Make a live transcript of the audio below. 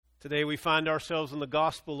Today we find ourselves in the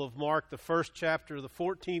Gospel of Mark, the first chapter, the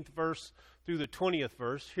 14th verse through the 20th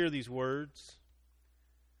verse. Hear these words.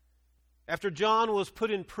 After John was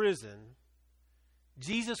put in prison,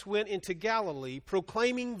 Jesus went into Galilee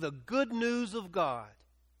proclaiming the good news of God.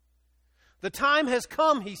 The time has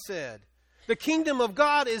come, he said. The kingdom of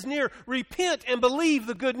God is near. Repent and believe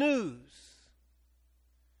the good news.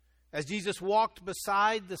 As Jesus walked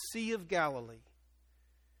beside the Sea of Galilee,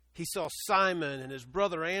 he saw Simon and his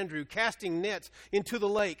brother Andrew casting nets into the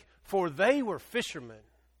lake, for they were fishermen.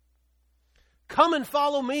 Come and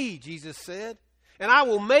follow me, Jesus said, and I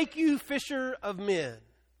will make you fisher of men.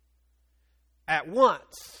 At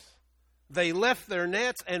once they left their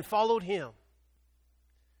nets and followed him.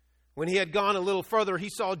 When he had gone a little further, he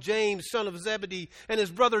saw James, son of Zebedee, and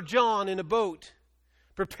his brother John in a boat,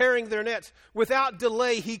 preparing their nets. Without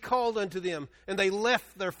delay he called unto them, and they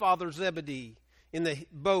left their father Zebedee in the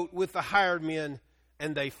boat with the hired men,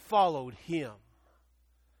 and they followed him.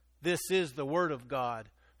 This is the word of God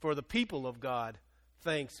for the people of God.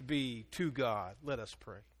 Thanks be to God. Let us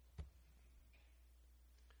pray.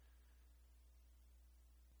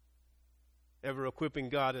 Ever equipping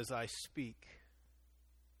God as I speak,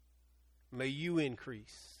 may you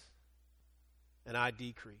increase and I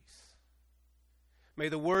decrease. May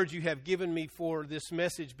the words you have given me for this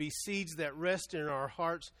message be seeds that rest in our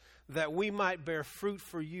hearts, that we might bear fruit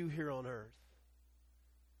for you here on earth.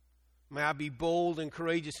 May I be bold and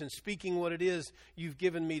courageous in speaking what it is you've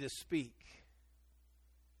given me to speak.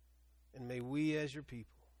 And may we as your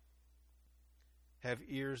people have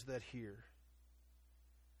ears that hear.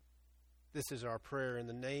 This is our prayer in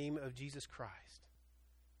the name of Jesus Christ.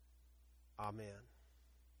 Amen.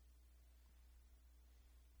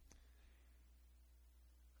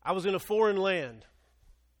 I was in a foreign land,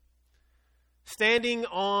 standing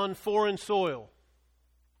on foreign soil,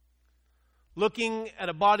 looking at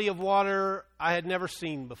a body of water I had never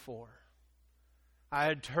seen before. I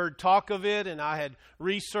had heard talk of it and I had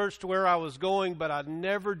researched where I was going, but I'd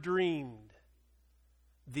never dreamed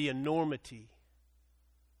the enormity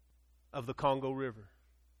of the Congo River.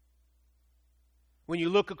 When you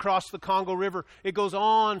look across the Congo River, it goes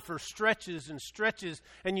on for stretches and stretches,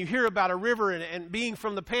 and you hear about a river, and being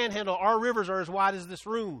from the Panhandle, our rivers are as wide as this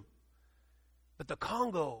room. But the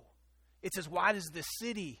Congo, it's as wide as this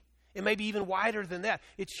city. It may be even wider than that.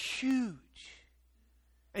 It's huge.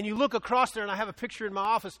 And you look across there, and I have a picture in my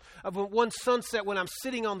office of one sunset when I'm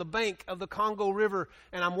sitting on the bank of the Congo River,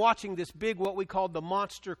 and I'm watching this big, what we call the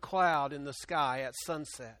monster cloud in the sky at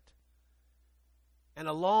sunset. And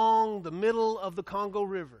along the middle of the Congo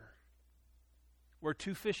River were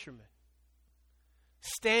two fishermen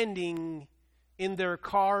standing in their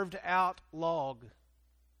carved out log.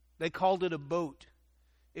 They called it a boat.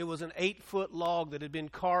 It was an 8-foot log that had been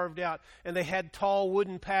carved out, and they had tall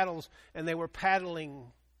wooden paddles, and they were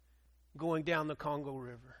paddling going down the Congo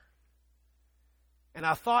River. And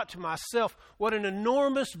I thought to myself, what an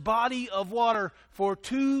enormous body of water for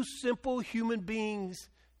two simple human beings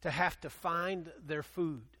to have to find their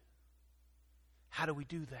food. How do we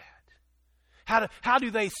do that? How do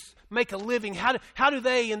they make a living? How do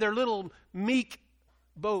they in their little meek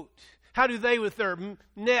boat, how do they with their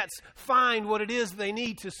nets find what it is they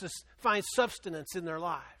need to find substance in their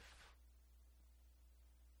life?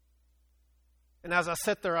 And as I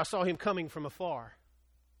sat there, I saw him coming from afar.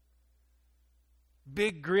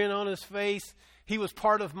 Big grin on his face. He was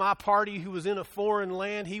part of my party who was in a foreign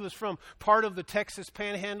land. He was from part of the Texas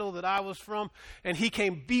Panhandle that I was from. And he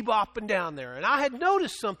came bebopping down there. And I had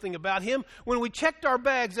noticed something about him when we checked our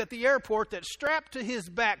bags at the airport, that strapped to his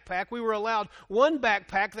backpack, we were allowed one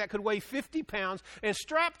backpack that could weigh 50 pounds. And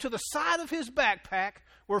strapped to the side of his backpack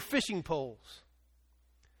were fishing poles.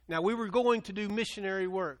 Now, we were going to do missionary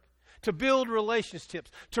work, to build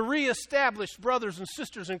relationships, to reestablish brothers and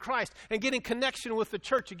sisters in Christ, and get in connection with the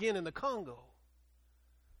church again in the Congo.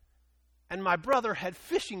 And my brother had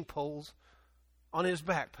fishing poles on his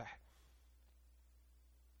backpack.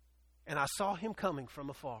 And I saw him coming from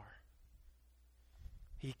afar.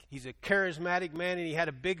 He's a charismatic man, and he had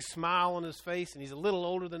a big smile on his face, and he's a little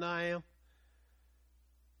older than I am.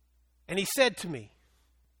 And he said to me,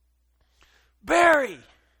 "Barry,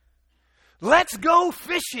 let's go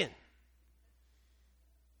fishing."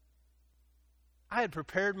 I had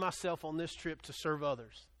prepared myself on this trip to serve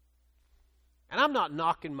others. And I'm not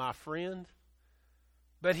knocking my friend,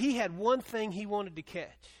 but he had one thing he wanted to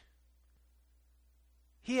catch.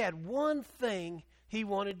 He had one thing he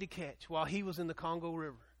wanted to catch while he was in the Congo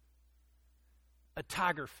River. A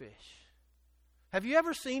tiger fish. Have you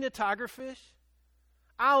ever seen a tiger fish?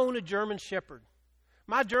 I own a German Shepherd.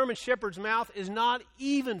 My German Shepherd's mouth is not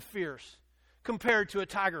even fierce compared to a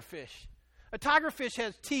tigerfish. A tigerfish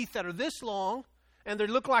has teeth that are this long, and they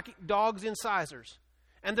look like dogs' incisors.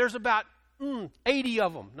 And there's about 80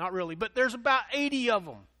 of them. Not really, but there's about 80 of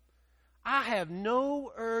them. I have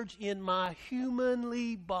no urge in my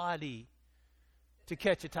humanly body to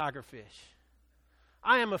catch a tigerfish.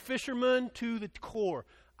 I am a fisherman to the core.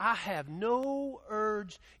 I have no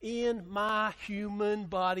urge in my human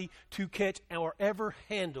body to catch or ever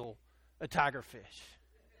handle a tigerfish.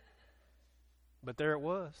 But there it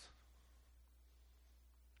was,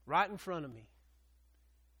 right in front of me.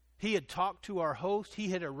 He had talked to our host. He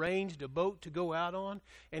had arranged a boat to go out on,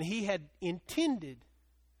 and he had intended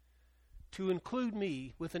to include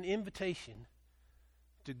me with an invitation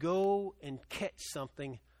to go and catch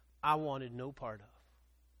something I wanted no part of.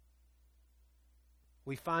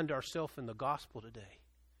 We find ourselves in the gospel today,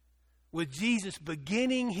 with Jesus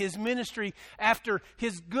beginning his ministry after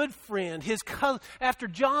his good friend, his cousin, after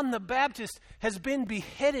John the Baptist has been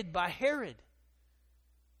beheaded by Herod.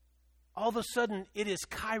 All of a sudden, it is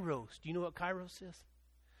Kairos. Do you know what Kairos is?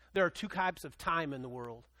 There are two types of time in the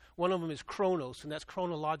world. One of them is Chronos, and that's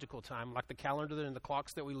chronological time, like the calendar and the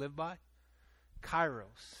clocks that we live by.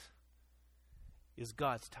 Kairos is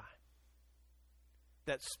God's time.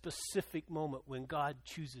 That specific moment when God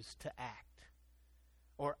chooses to act.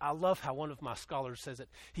 Or I love how one of my scholars says it.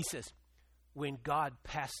 He says, when God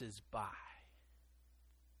passes by.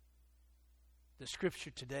 The scripture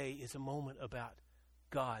today is a moment about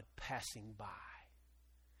God passing by.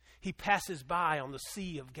 He passes by on the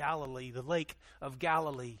Sea of Galilee, the Lake of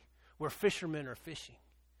Galilee, where fishermen are fishing.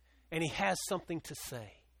 And he has something to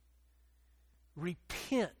say.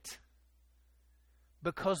 Repent,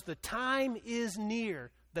 because the time is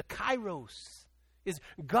near. The Kairos is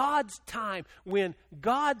God's time when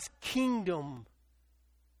God's kingdom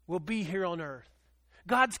will be here on earth.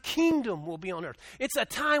 God's kingdom will be on earth. It's a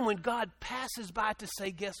time when God passes by to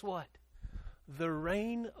say, guess what? The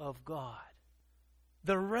reign of God.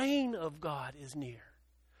 The reign of God is near.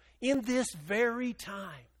 In this very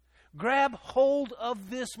time. Grab hold of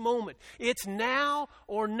this moment. It's now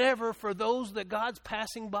or never for those that God's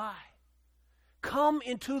passing by. Come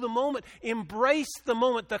into the moment. Embrace the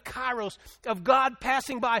moment, the Kairos of God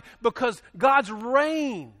passing by, because God's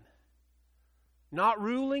reign, not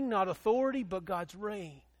ruling, not authority, but God's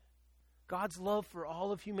reign. God's love for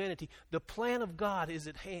all of humanity. The plan of God is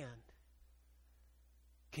at hand.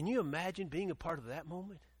 Can you imagine being a part of that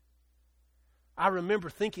moment? I remember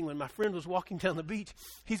thinking when my friend was walking down the beach,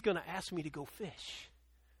 he's going to ask me to go fish.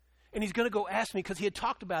 And he's going to go ask me, because he had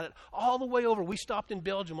talked about it all the way over. We stopped in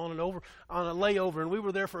Belgium on a layover, and we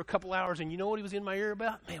were there for a couple hours. And you know what he was in my ear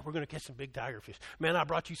about? Man, we're going to catch some big tigerfish. Man, I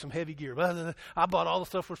brought you some heavy gear. Blah, blah, blah. I bought all the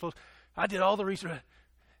stuff we're supposed to. I did all the research.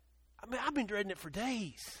 I mean, I've been dreading it for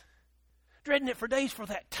days. Dreading it for days, for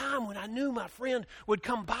that time when I knew my friend would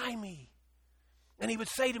come by me. And he would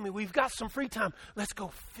say to me, we've got some free time. Let's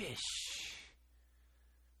go fish.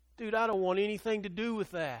 Dude, I don't want anything to do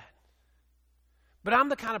with that. But I'm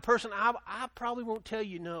the kind of person, I probably won't tell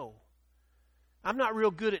you no. I'm not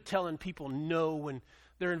real good at telling people no when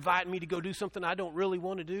they're inviting me to go do something I don't really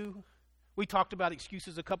want to do. We talked about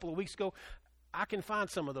excuses a couple of weeks ago. I can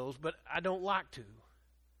find some of those, but I don't like to.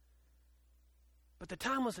 But the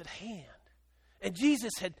time was at hand. And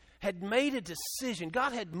Jesus had made a decision.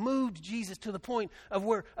 God had moved Jesus to the point of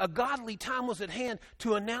where a godly time was at hand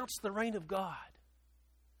to announce the reign of God.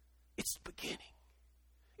 It's beginning.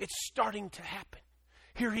 It's starting to happen.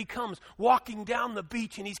 Here he comes walking down the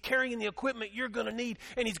beach, and he's carrying the equipment you're going to need,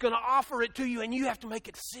 and he's going to offer it to you, and you have to make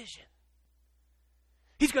a decision.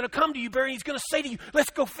 He's going to come to you, Barry, and he's going to say to you, let's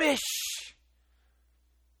go fish.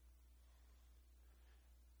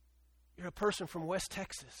 You're a person from West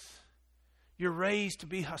Texas. You're raised to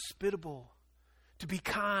be hospitable, to be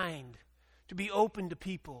kind, to be open to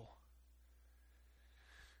people.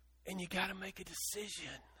 And you got to make a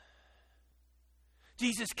decision.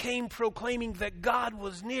 Jesus came proclaiming that God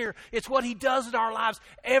was near. It's what he does in our lives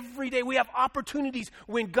every day. We have opportunities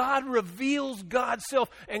when God reveals God's self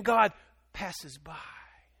and God passes by.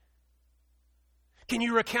 Can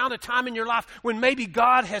you recount a time in your life when maybe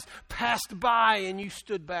God has passed by and you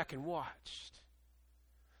stood back and watched?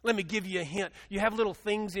 Let me give you a hint. You have little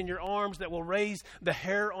things in your arms that will raise the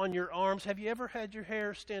hair on your arms. Have you ever had your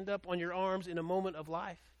hair stand up on your arms in a moment of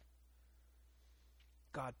life?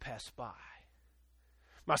 God passed by.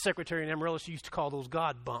 My secretary in Amarillo, she used to call those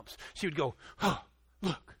God bumps. She would go, oh,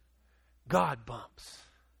 look, God bumps.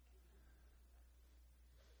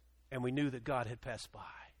 And we knew that God had passed by.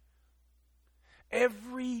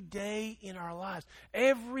 Every day in our lives,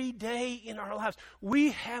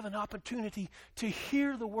 we have an opportunity to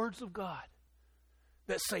hear the words of God.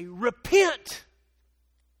 that say, repent.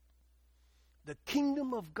 The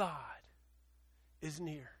kingdom of God is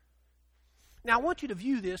near. Now, I want you to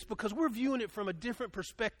view this because we're viewing it from a different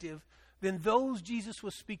perspective than those Jesus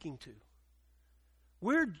was speaking to.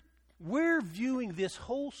 We're viewing this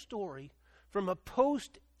whole story from a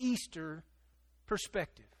post-Easter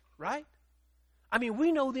perspective, right? I mean,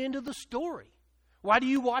 we know the end of the story. Why do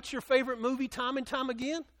you watch your favorite movie time and time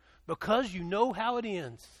again? Because you know how it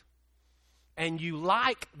ends. And you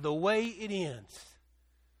like the way it ends.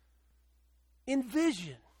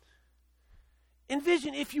 Envision,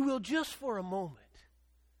 if you will, just for a moment,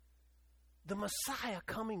 the Messiah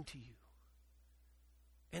coming to you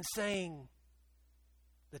and saying,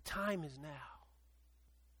 the time is now.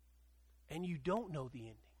 And you don't know the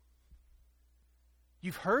ending.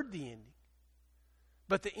 You've heard the ending,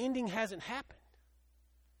 but the ending hasn't happened.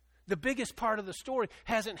 The biggest part of the story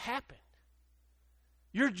hasn't happened.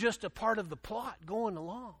 You're just a part of the plot going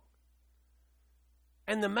along.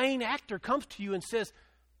 And the main actor comes to you and says,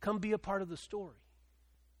 come be a part of the story.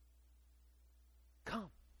 Come.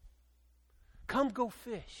 Come go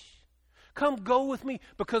fish. Come go with me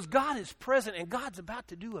because God is present and God's about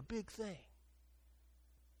to do a big thing.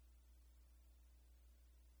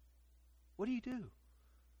 What do you do?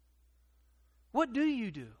 What do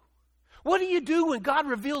you do? What do you do when God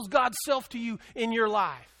reveals God's self to you in your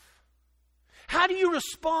life? How do you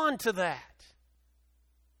respond to that?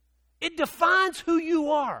 It defines who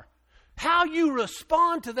you are. How you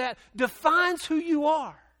respond to that defines who you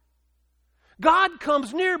are. God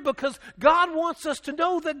comes near because God wants us to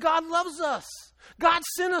know that God loves us. God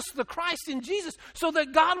sent us the Christ in Jesus so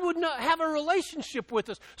that God would not have a relationship with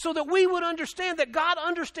us, so that we would understand that God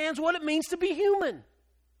understands what it means to be human.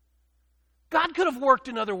 God could have worked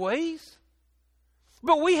in other ways.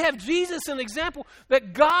 But we have Jesus, an example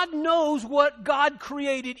that God knows what God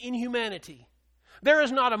created in humanity. There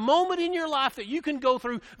is not a moment in your life that you can go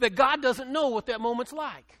through that God doesn't know what that moment's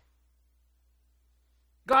like.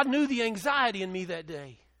 God knew the anxiety in me that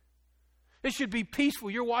day. It should be peaceful.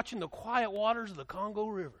 You're watching the quiet waters of the Congo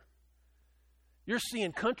River. You're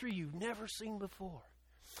seeing country you've never seen before.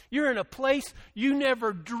 You're in a place you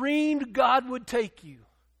never dreamed God would take you.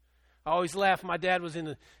 I always laugh. My dad was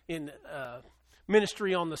in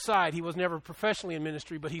ministry on the side. He was never professionally in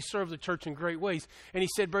ministry, but he served the church in great ways. And he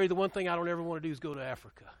said, Barry, the one thing I don't ever want to do is go to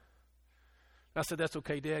Africa. I said, that's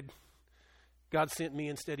okay, Dad. God sent me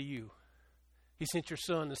instead of you. He sent your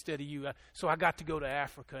son instead of you. So I got to go to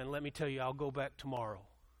Africa, and let me tell you, I'll go back tomorrow.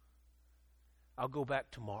 I'll go back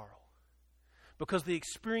tomorrow. Because the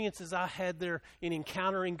experiences I had there in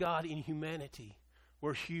encountering God in humanity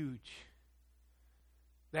were huge.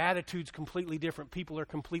 The attitude's completely different. People are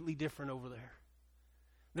completely different over there.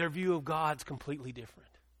 Their view of God's completely different.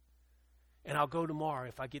 And I'll go tomorrow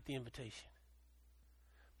if I get the invitation.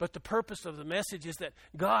 But the purpose of the message is that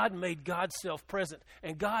God made God's self present.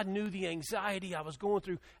 And God knew the anxiety I was going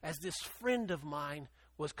through as this friend of mine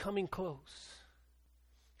was coming close.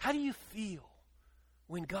 How do you feel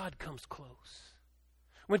when God comes close?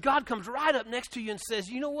 When God comes right up next to you and says,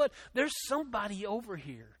 you know what, there's somebody over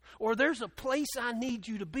here. Or there's a place I need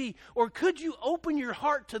you to be. Or could you open your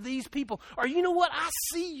heart to these people? Or you know what, I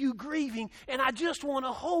see you grieving and I just want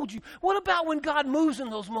to hold you. What about when God moves in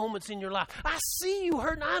those moments in your life? I see you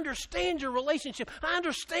hurt and I understand your relationship. I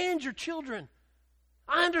understand your children.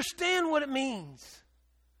 I understand what it means.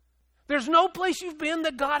 There's no place you've been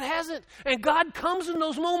that God hasn't. And God comes in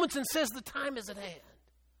those moments and says the time is at hand.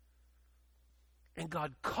 And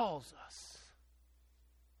God calls us.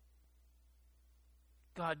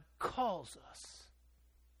 God calls us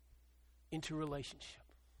into relationship.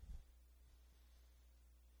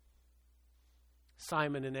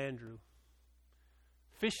 Simon and Andrew,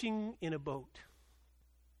 fishing in a boat.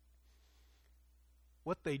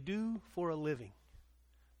 What they do for a living.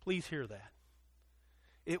 Please hear that.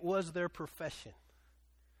 It was their profession.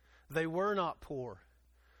 They were not poor.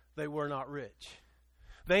 They were not rich.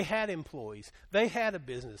 They had employees. They had a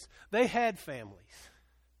business. They had families.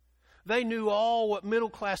 They knew all what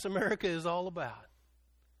middle-class America is all about.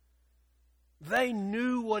 They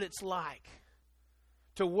knew what it's like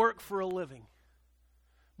to work for a living.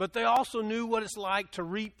 But they also knew what it's like to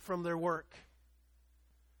reap from their work.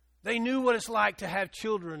 They knew what it's like to have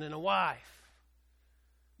children and a wife.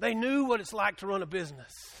 They knew what it's like to run a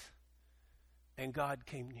business. And God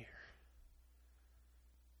came near.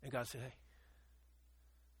 And God said, hey,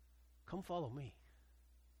 come follow me.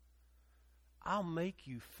 I'll make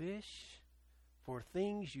you fish for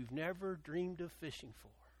things you've never dreamed of fishing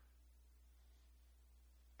for.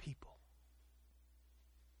 People.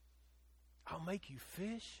 I'll make you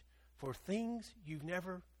fish for things you've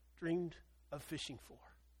never dreamed of fishing for?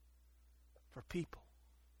 For people.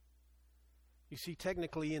 You see,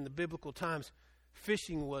 technically in the biblical times,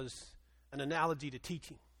 fishing was an analogy to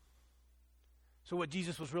teaching. So what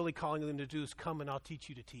Jesus was really calling them to do is come and I'll teach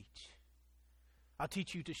you to teach. I'll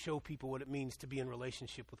teach you to show people what it means to be in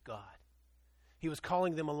relationship with God. He was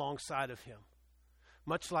calling them alongside of him,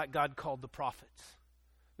 much like God called the prophets,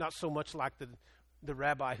 not so much like the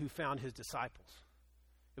rabbi who found his disciples.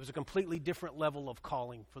 It was a completely different level of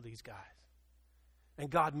calling for these guys. And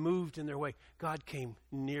God moved in their way. God came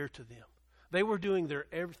near to them. They were doing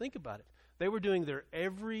think about it. They were doing their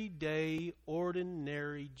everyday,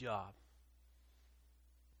 ordinary job.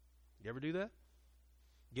 You ever do that?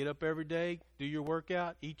 Get up every day, do your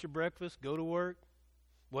workout, eat your breakfast, go to work,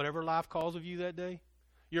 whatever life calls of you that day.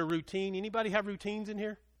 Your routine. Anybody have routines in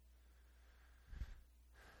here?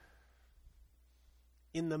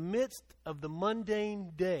 In the midst of the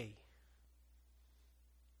mundane day,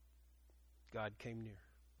 God came near.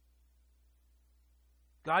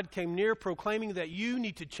 God came near, proclaiming that you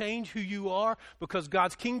need to change who you are because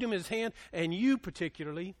God's kingdom is at hand, and you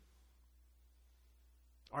particularly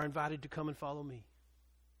are invited to come and follow me.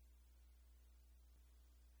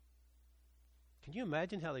 Can you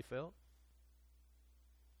imagine how they felt?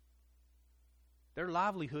 Their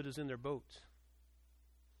livelihood is in their boats.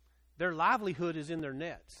 Their livelihood is in their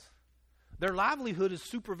nets. Their livelihood is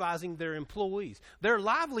supervising their employees. Their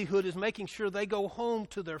livelihood is making sure they go home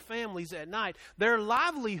to their families at night. Their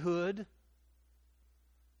livelihood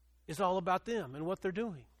is all about them and what they're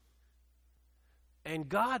doing. And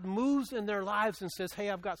God moves in their lives and says, hey,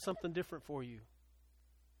 I've got something different for you.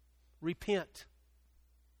 Repent.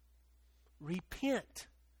 Repent.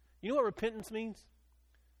 You know what repentance means?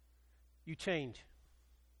 You change.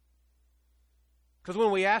 Because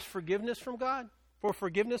when we ask forgiveness from God,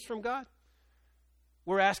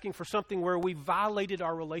 we're asking for something where we violated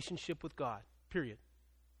our relationship with God. Period.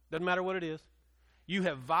 Doesn't matter what it is. You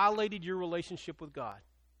have violated your relationship with God.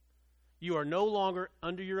 You are no longer,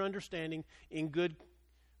 under your understanding, in good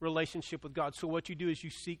relationship with God. So what you do is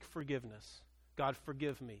you seek forgiveness. God,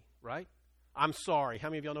 forgive me, right? I'm sorry. How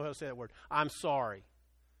many of y'all know how to say that word? I'm sorry.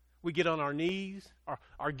 We get on our knees,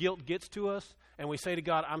 our guilt gets to us, and we say to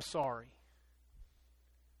God, I'm sorry.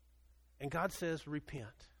 And God says, repent.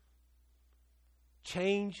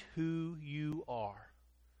 Change who you are.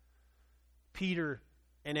 Peter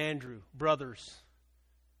and Andrew, brothers,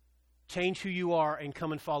 change who you are and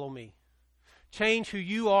come and follow me. Change who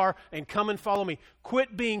you are and come and follow me.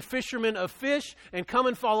 Quit being fishermen of fish and come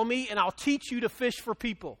and follow me, and I'll teach you to fish for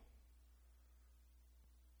people.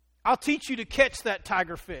 I'll teach you to catch that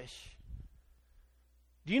tiger fish.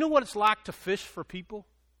 Do you know what it's like to fish for people?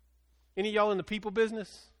 Any of y'all in the people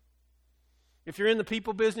business? If you're in the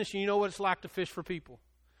people business, you know what it's like to fish for people.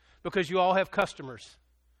 Because you all have customers.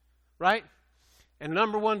 Right? And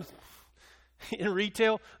number one, in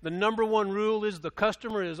retail, the number one rule is the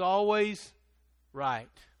customer is always right.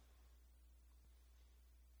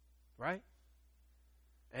 Right?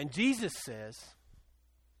 And Jesus says,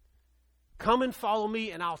 come and follow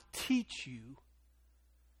me and I'll teach you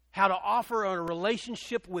how to offer a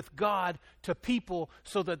relationship with God to people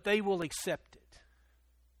so that they will accept it.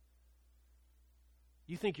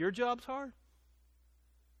 You think your job's hard?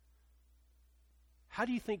 How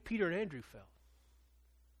do you think Peter and Andrew felt?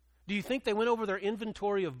 Do you think they went over their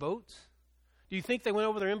inventory of boats? Do you think they went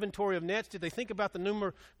over their inventory of nets? Did they think about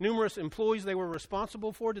the numerous employees they were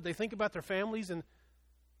responsible for? Did they think about their families? And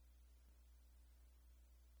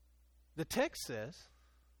the text says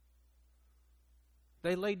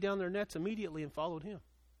they laid down their nets immediately and followed him.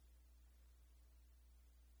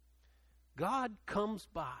 God comes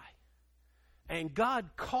by and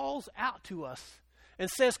God calls out to us and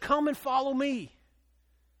says, come and follow me.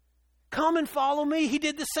 Come and follow me. He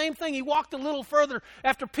did the same thing. He walked a little further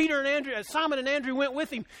after Simon and Andrew went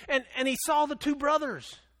with him, and he saw the two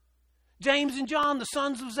brothers, James and John, the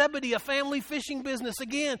sons of Zebedee, a family fishing business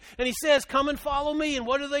again. And he says, come and follow me. And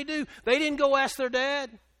what do? They didn't go ask their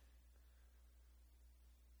dad.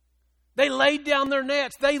 They laid down their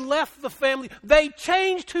nets. They left the family. They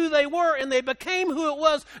changed who they were, and they became who it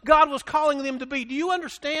was God was calling them to be. Do you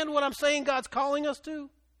understand what I'm saying God's calling us to?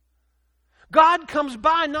 God comes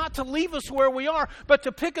by not to leave us where we are, but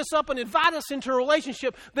to pick us up and invite us into a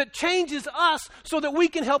relationship that changes us so that we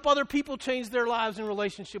can help other people change their lives in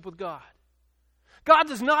relationship with God. God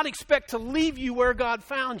does not expect to leave you where God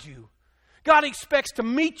found you. God expects to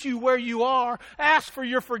meet you where you are, ask for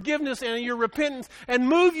your forgiveness and your repentance, and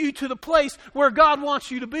move you to the place where God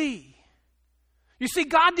wants you to be. You see,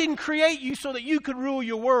 God didn't create you so that you could rule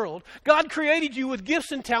your world. God created you with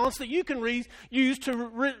gifts and talents that you can use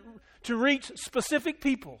to reach specific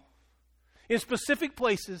people. in specific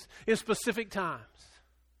places, in specific times.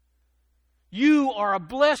 You are a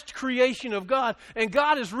blessed creation of God, and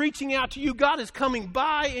God is reaching out to you. God is coming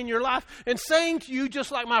by in your life and saying to you,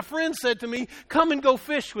 just like my friend said to me, come and go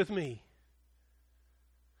fish with me.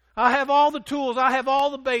 I have all the tools. I have all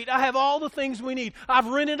the bait. I have all the things we need. I've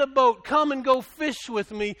rented a boat. Come and go fish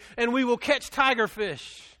with me, and we will catch tiger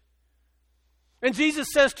fish. And Jesus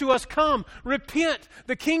says to us, come, repent.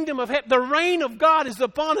 The kingdom of heaven, the reign of God is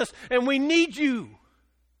upon us, and we need you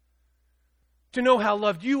to know how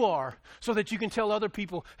loved you are so that you can tell other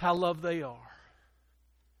people how loved they are.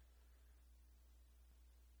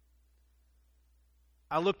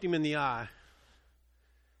 I looked him in the eye.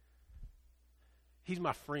 He's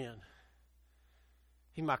my friend.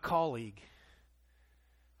 He's my colleague.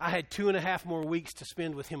 I had 2.5 more weeks to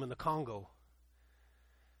spend with him in the Congo.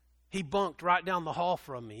 He bunked right down the hall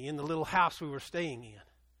from me in the little house we were staying in.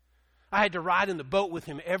 I had to ride in the boat with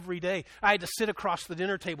him every day. I had to sit across the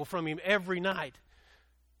dinner table from him every night.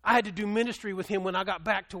 I had to do ministry with him when I got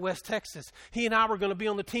back to West Texas. He and I were going to be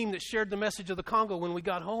on the team that shared the message of the Congo when we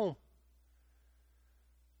got home.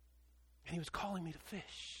 And he was calling me to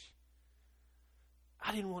fish.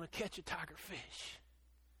 I didn't want to catch a tiger fish.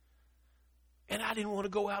 And I didn't want to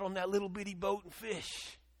go out on that little bitty boat and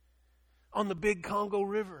fish on the big Congo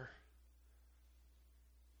River.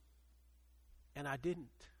 And I didn't.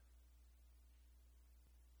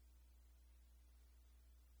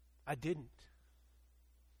 I didn't.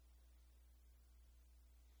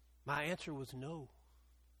 My answer was no.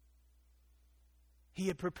 He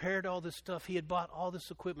had prepared all this stuff. He had bought all this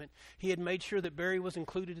equipment. He had made sure that Barry was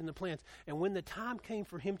included in the plans. And when the time came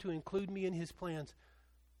for him to include me in his plans,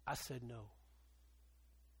 I said no.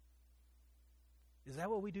 Is that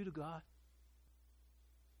what we do to God?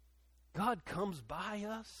 God comes by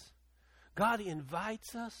us. God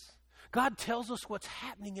invites us. God tells us what's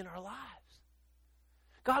happening in our lives.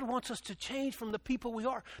 God wants us to change from the people we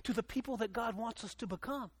are to the people that God wants us to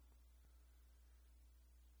become.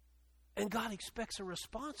 And God expects a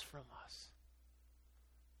response from us.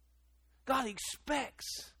 God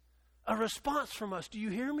expects a response from us. Do you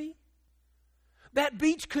hear me? That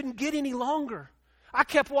beach couldn't get any longer. I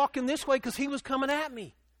kept walking this way because he was coming at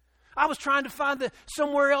me. I was trying to find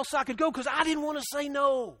somewhere else I could go because I didn't want to say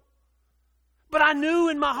no. But I knew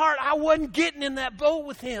in my heart I wasn't getting in that boat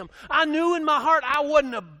with him. I knew in my heart I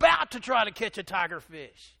wasn't about to try to catch a tiger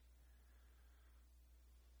fish.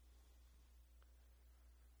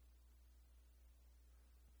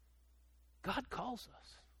 God calls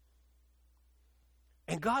us.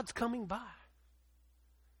 And God's coming by.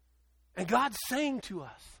 And God's saying to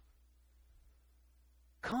us,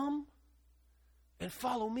 come and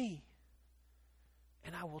follow me,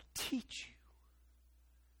 and I will teach you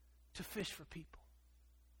to fish for people.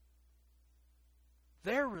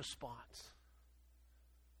 Their response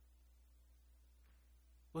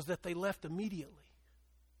was that they left immediately.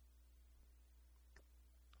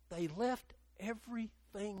 They left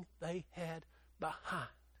everything they had behind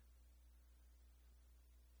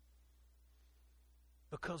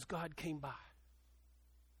because God came by.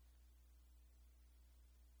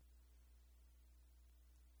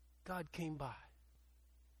 God came by.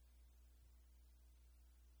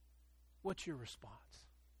 What's your response?